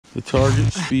The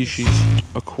target species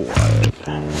acquired.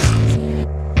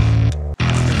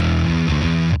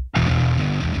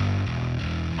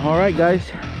 All right, guys,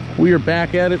 we are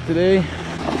back at it today,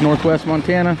 northwest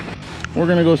Montana. We're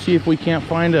gonna go see if we can't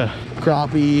find a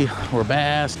crappie or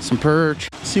bass, some perch,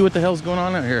 see what the hell's going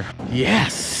on out here.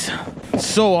 Yes,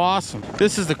 so awesome.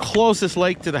 This is the closest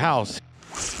lake to the house.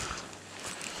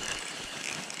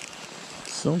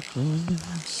 Something to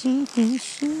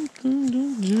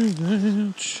do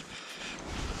that.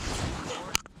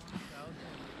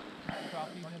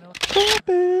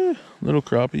 Crappie. Little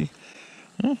crappie.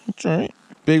 That's all right.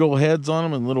 Big old heads on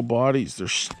them and little bodies. They're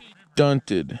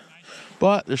stunted,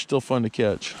 but they're still fun to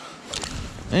catch.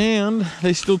 And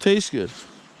they still taste good.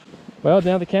 Well,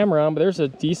 didn't have the camera on, but there's a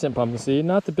decent pumpkin seed.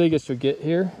 Not the biggest you'll get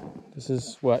here. This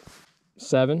is what,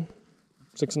 7,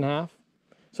 6.5.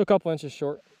 So a couple inches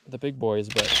short of the big boys,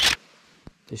 but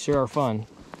they sure are fun.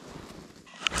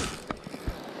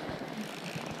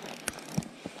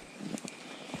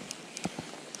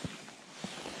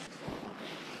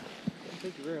 Doesn't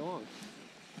take you very long.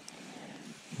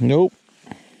 Nope.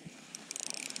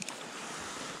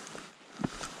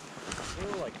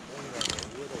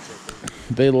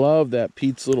 They love that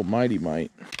Pete's Little Mighty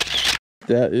Mite.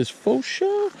 That is faux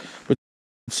show. But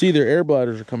see, their air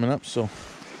bladders are coming up, so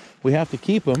we have to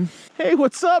keep them. Hey,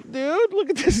 what's up, dude? Look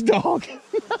at this dog.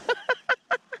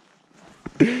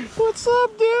 What's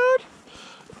up, dude?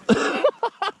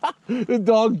 The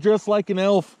dog dressed like an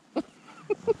elf.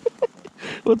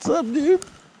 What's up, dude?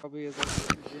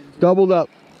 Doubled up,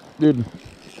 dude.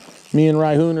 Me and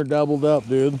Raihoon are doubled up,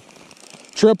 dude.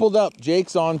 Tripled up.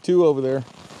 Jake's on too over there.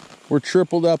 We're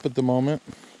tripled up at the moment.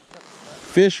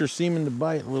 Fish are seeming to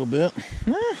bite a little bit.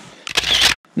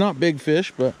 Not big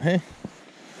fish, but hey.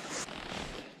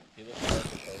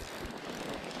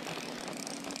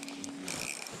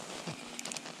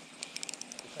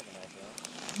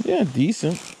 Yeah,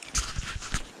 decent.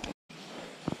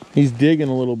 He's digging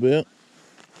a little bit.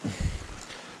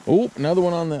 Oh, another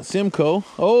one on that Simcoe.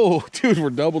 Oh, dude, we're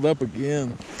doubled up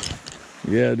again.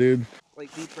 Yeah, dude.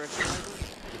 Like deep pressure?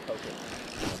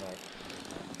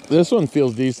 This one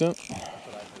feels decent.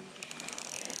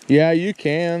 Yeah, you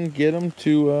can get them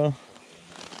to,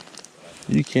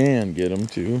 you can get them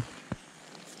to.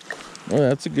 Oh,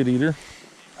 that's a good eater.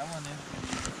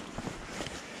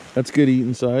 That's good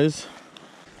eating size.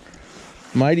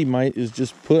 Mighty Mite is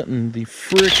just putting the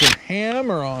freaking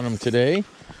hammer on them today.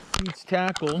 Pete's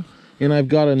tackle. And I've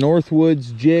got a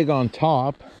Northwoods jig on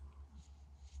top.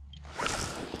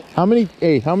 How many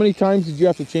times did you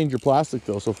have to change your plastic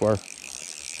though so far? On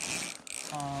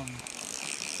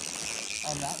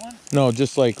that one? No,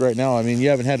 just like right now. I mean, you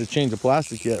haven't had to change the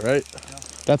plastic yet, right? No.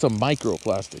 That's a micro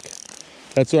plastic.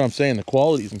 That's what I'm saying. The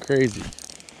quality isn't crazy.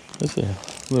 This is a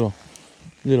little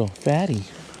fatty.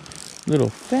 Little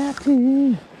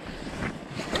fatty.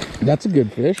 That's a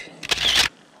good fish.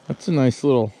 That's a nice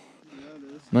little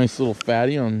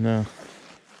fatty on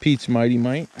Pete's Mighty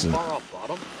Mite. Far off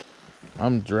bottom?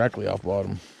 I'm directly off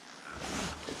bottom.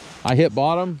 I hit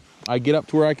bottom. I get up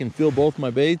to where I can feel both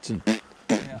my baits, and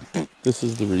yeah. This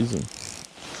is the reason.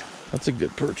 That's a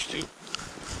good perch too.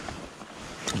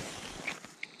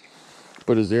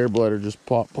 But his air bladder just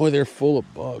popped. Boy, they're full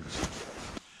of bugs.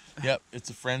 Yep, it's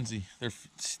a frenzy.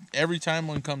 Every time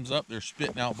one comes up, they're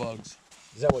spitting out bugs.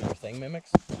 Is that what your thing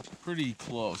mimics? Pretty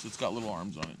close. It's got little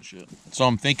arms on it and shit. So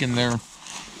I'm thinking they're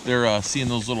seeing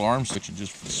those little arm sticks and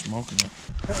just smoking it.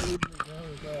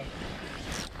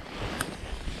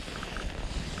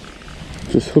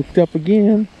 Just hooked up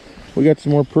again. We got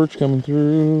some more perch coming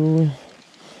through.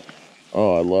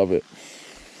 Oh, I love it.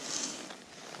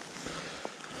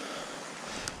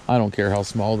 I don't care how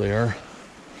small they are.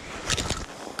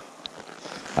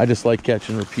 I just like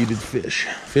catching repeated fish.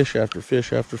 Fish after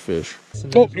fish after fish.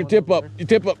 Oh, you tip up. You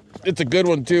tip up. It's a good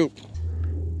one too.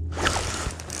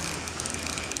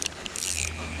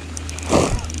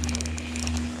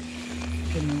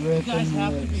 You guys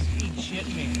have to be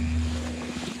shitting me.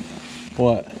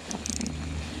 What?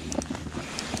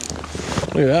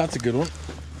 Look at that. That's a good one.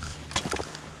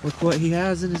 Look what he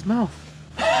has in his mouth.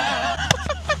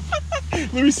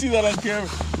 Let me see that on camera.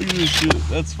 Look at this shit.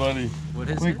 That's funny. What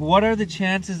is it? What are the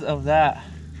chances of that?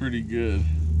 Pretty good.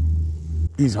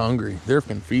 He's hungry. They're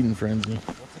in feeding frenzy.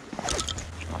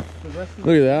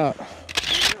 Look at that.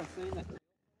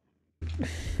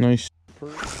 Nice.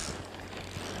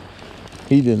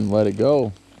 He didn't let it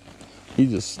go. He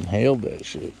just inhaled that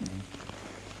shit.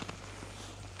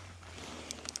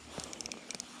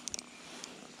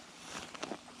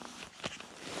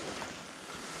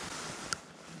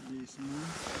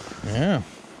 Yeah,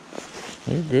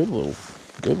 they're good little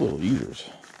eaters.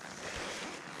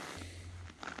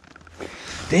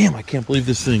 Damn, I can't believe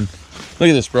this thing. Look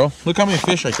at this, bro. Look how many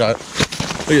fish I caught.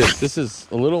 Look at this. This is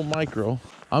a little micro.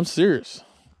 I'm serious.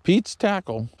 Pete's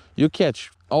tackle. You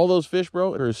catch all those fish,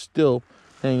 bro, are still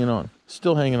hanging on.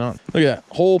 Still hanging on. Look at that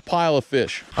whole pile of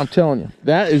fish. I'm telling you,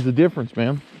 that is the difference,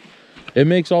 man. It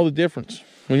makes all the difference.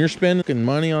 When you're spending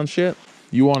money on shit,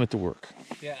 you want it to work.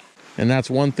 Yeah. And that's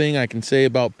one thing I can say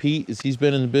about Pete is he's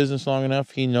been in the business long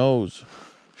enough. He knows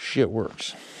shit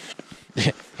works.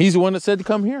 He's the one that said to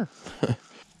come here.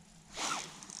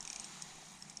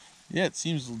 Yeah, it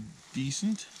seems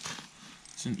decent.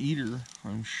 It's an eater,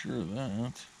 I'm sure of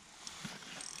that.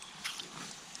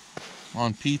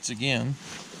 On Pete's again.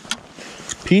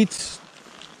 Pete's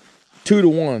 2 to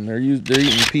 1. They're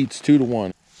eating Pete's 2 to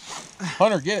 1.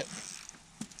 Hunter, get it.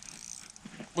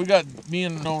 We got me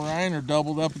and Orion are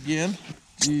doubled up again.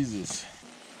 Jesus.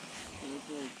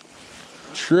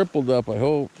 Tripled up, I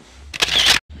hope.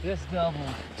 Just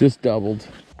doubled. Just doubled.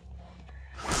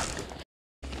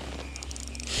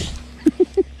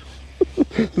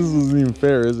 This isn't even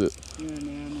fair, is it?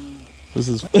 This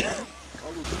is. All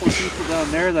those poor people down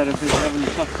there that have been having a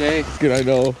tough day. Good, I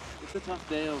know. It's a tough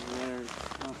day over there.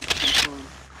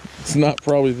 It's not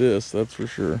probably this, that's for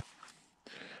sure.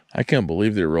 I can't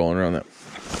believe they're rolling around that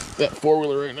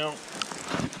four-wheeler right now.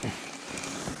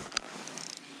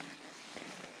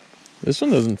 This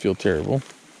one doesn't feel terrible.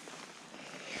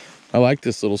 I like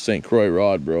this little St. Croix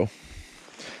rod, bro.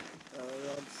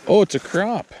 Oh, it's a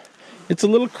crop. It's a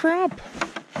little crop.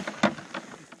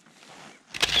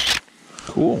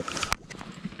 Cool.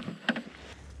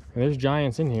 There's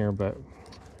giants in here, but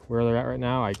where they're at right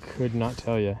now, I could not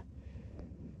tell you.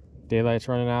 Daylight's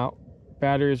running out.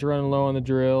 Batteries running low on the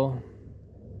drill.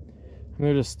 And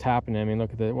they're just tapping it. I mean,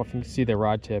 look at the, well, if you can see the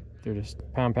rod tip, they're just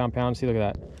pound, pound, pound. See, look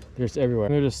at that. They're just everywhere.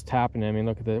 And they're just tapping it. I mean,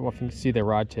 look at the, well, if you can see the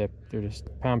rod tip, they're just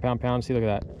pound, pound, pound. See, look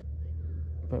at that.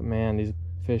 But man, these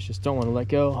fish just don't want to let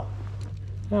go.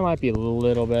 That might be a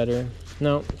little better.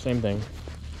 No, same thing.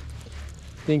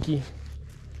 Dinky.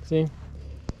 See?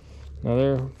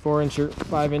 Another 4-incher,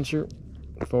 5-incher,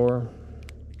 4.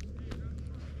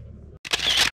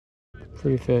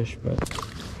 Pretty fish, but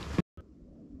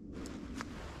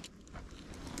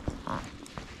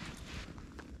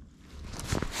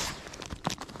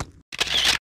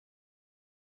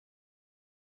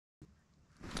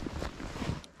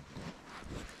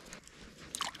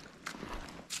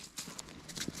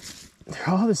they're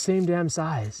all the same damn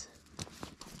size.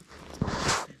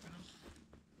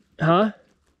 Huh?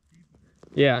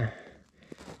 Yeah.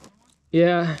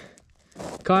 Yeah.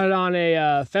 Caught it on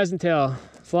a pheasant tail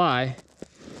fly.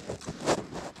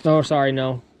 Oh, sorry,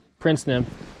 no. Prince nymph.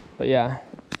 But yeah.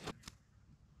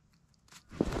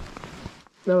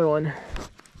 Another one. A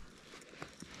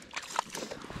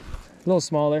little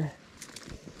smaller.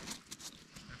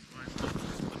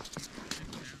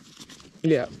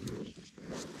 Yeah.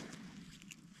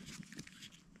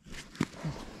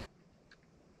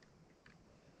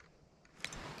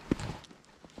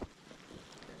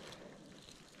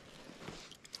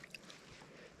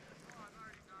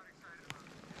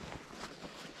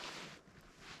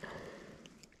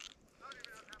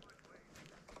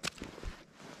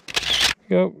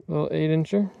 Go, little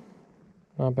 8-incher.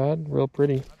 Not bad, real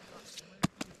pretty.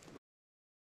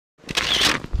 Look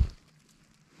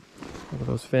at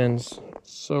those fins,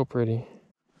 so pretty.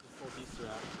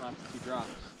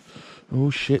 Oh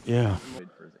shit, yeah.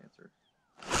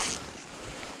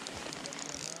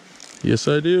 Yes,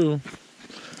 I do.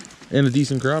 And a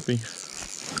decent crappie.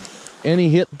 And he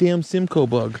hit damn Simcoe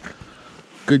bug.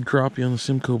 Good crappie on the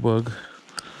Simcoe bug.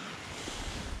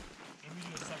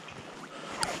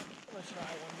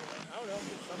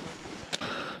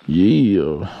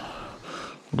 Yeah.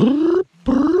 Look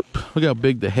how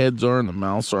big the heads are and the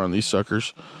mouths are on these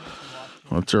suckers.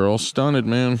 But they're all stunted,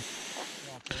 man.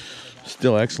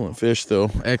 Still excellent fish, though.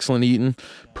 Excellent eating.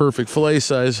 Perfect fillet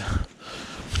size.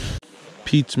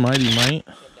 Pete's Mighty Mite.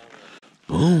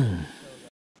 Boom.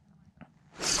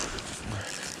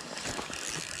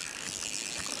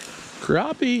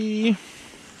 Crappie.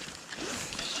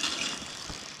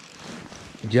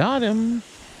 Got him.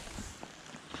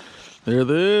 There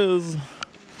it is.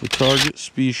 The target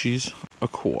species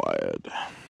acquired.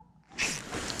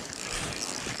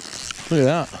 Look at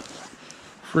that.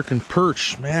 Freaking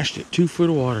perch smashed it. 2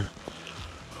 foot of water.